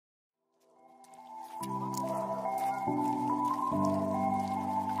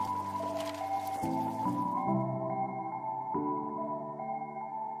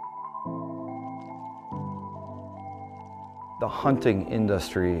hunting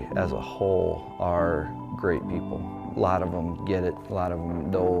industry as a whole are great people. A lot of them get it, a lot of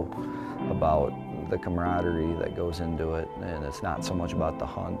them know about the camaraderie that goes into it, and it's not so much about the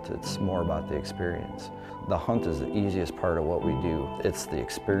hunt, it's more about the experience. The hunt is the easiest part of what we do. It's the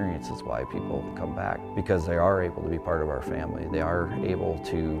experience is why people come back, because they are able to be part of our family. They are able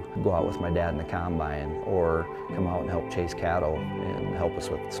to go out with my dad in the combine or come out and help chase cattle and help us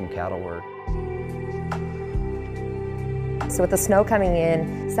with some cattle work. So with the snow coming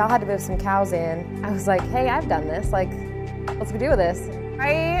in, Sal had to move some cows in. I was like, hey, I've done this, like, let's go do this.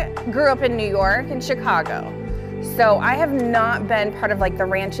 I grew up in New York and Chicago, so I have not been part of like the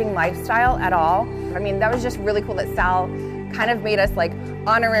ranching lifestyle at all. I mean, that was just really cool that Sal kind of made us like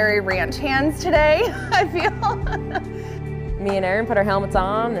honorary ranch hands today, I feel. Me and Aaron put our helmets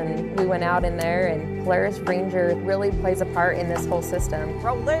on and we went out in there, and Polaris Ranger really plays a part in this whole system.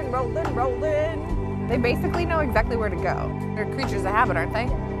 Rollin', rollin', rollin'. They basically know exactly where to go. They're creatures of habit, aren't they?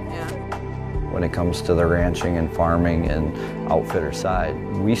 Yeah. When it comes to the ranching and farming and outfitter side,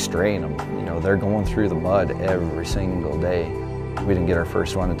 we strain them. You know, they're going through the mud every single day. We didn't get our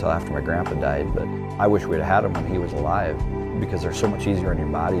first one until after my grandpa died, but I wish we'd have had him when he was alive, because they're so much easier on your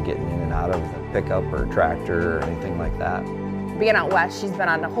body getting in and out of a pickup or a tractor or anything like that. Being out west, she's been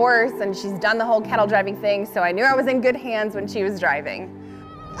on a horse and she's done the whole cattle driving thing, so I knew I was in good hands when she was driving.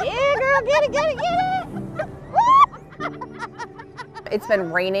 Yeah, girl, get it, get it, get it! It's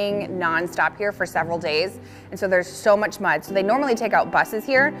been raining nonstop here for several days, and so there's so much mud. So they normally take out buses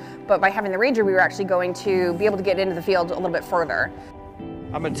here, but by having the Ranger, we were actually going to be able to get into the field a little bit further.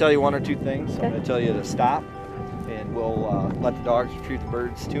 I'm going to tell you one or two things. I'm going to tell you to stop, and we'll let the dogs retrieve the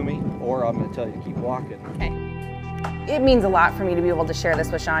birds to me, or I'm going to tell you to keep walking. Okay. It means a lot for me to be able to share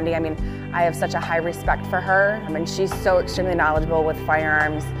this with Shandi. I mean, I have such a high respect for her. I mean, she's so extremely knowledgeable with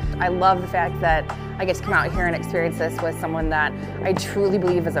firearms. I love the fact that I get to come out here and experience this with someone that I truly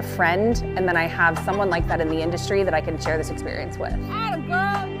believe is a friend, and then I have someone like that in the industry that I can share this experience with.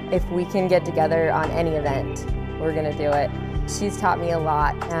 If we can get together on any event, we're gonna do it. She's taught me a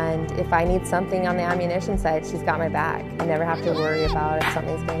lot, and if I need something on the ammunition side, she's got my back. I never have to worry about if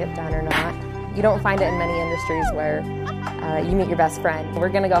something's gonna get done or not. You don't find it in many industries where you meet your best friend. We're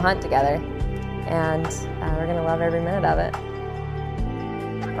gonna go hunt together, and we're gonna love every minute of it.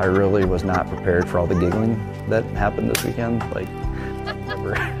 I really was not prepared for all the giggling that happened this weekend. Like,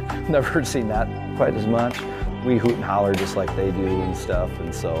 never seen that quite as much. We hoot and holler just like they do and stuff,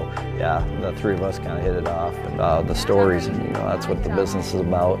 and so yeah, the three of us kind of hit it off. And the stories, and you know, that's what the business is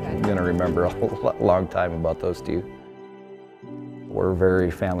about. I'm gonna remember a long time about those two. We're very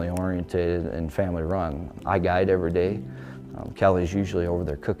family oriented and family run. I guide every day. Kelly's usually over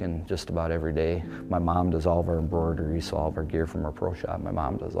there cooking just about every day. My mom does all of our embroidery, so all of our gear from our pro shop. My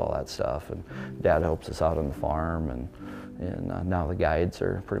mom does all that stuff, and Dad helps us out on the farm, and now the guides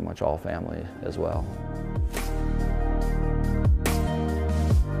are pretty much all family as well.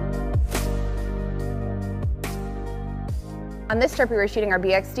 On this trip, we were shooting our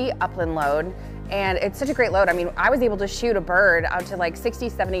BXD upland load, and it's such a great load. I mean, I was able to shoot a bird out to like 60,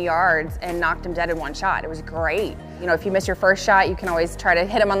 70 yards and knocked him dead in one shot. It was great. You know, if you miss your first shot, you can always try to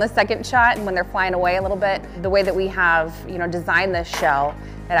hit them on the second shot, and when they're flying away a little bit. The way that we have, you know, designed this shell,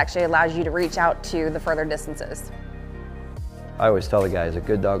 it actually allows you to reach out to the further distances. I always tell the guys, a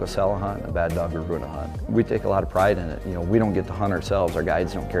good dog will sell a hunt, a bad dog will ruin a hunt. We take a lot of pride in it. You know, we don't get to hunt ourselves. Our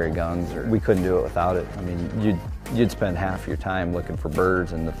guides don't carry guns. We couldn't do it without it. I mean, you'd spend half your time looking for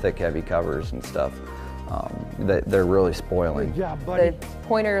birds in the thick, heavy covers and stuff. They're really spoiling. Good job, buddy. The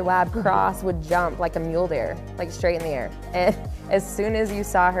pointer lab cross would jump like a mule deer, like straight in the air. And as soon as you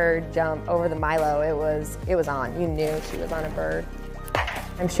saw her jump over the Milo, it was on. You knew she was on a bird.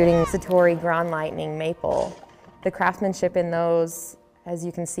 I'm shooting Satori Grand Lightning Maple. The craftsmanship in those, as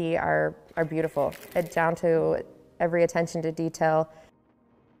you can see, are beautiful. It's down to every attention to detail.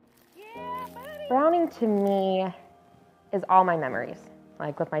 Yeah, Browning to me is all my memories,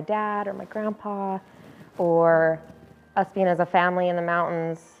 like with my dad or my grandpa, or us being as a family in the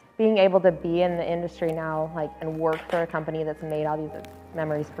mountains. Being able to be in the industry now, like, and work for a company that's made all these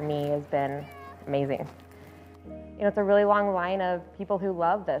memories for me has been amazing. You know, it's a really long line of people who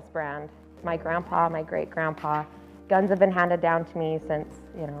love this brand. My grandpa, my great-grandpa, guns have been handed down to me since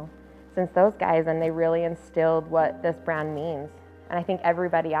those guys, and they really instilled what this brand means. And I think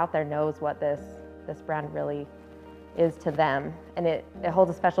everybody out there knows what this brand really is to them, and it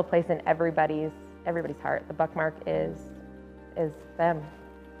holds a special place in everybody's heart. The Buckmark is them.